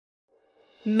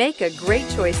Make a great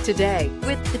choice today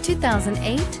with the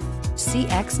 2008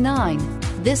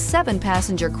 CX-9. This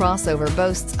 7-passenger crossover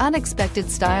boasts unexpected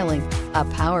styling, a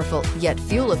powerful yet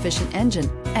fuel-efficient engine,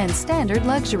 and standard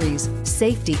luxuries.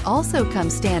 Safety also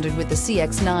comes standard with the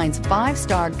CX-9's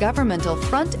 5-star governmental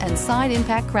front and side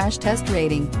impact crash test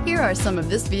rating. Here are some of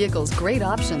this vehicle's great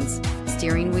options: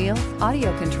 steering wheel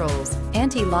audio controls,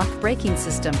 anti-lock braking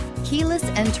system, keyless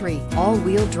entry,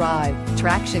 all-wheel drive,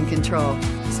 traction control,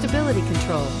 stability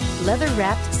control,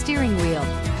 leather-wrapped steering wheel,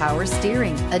 power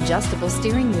steering, adjustable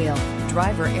steering wheel,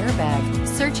 driver airbag.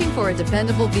 Searching for a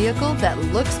dependable vehicle that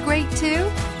looks great too?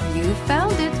 You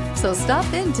found it, so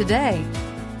stop in today.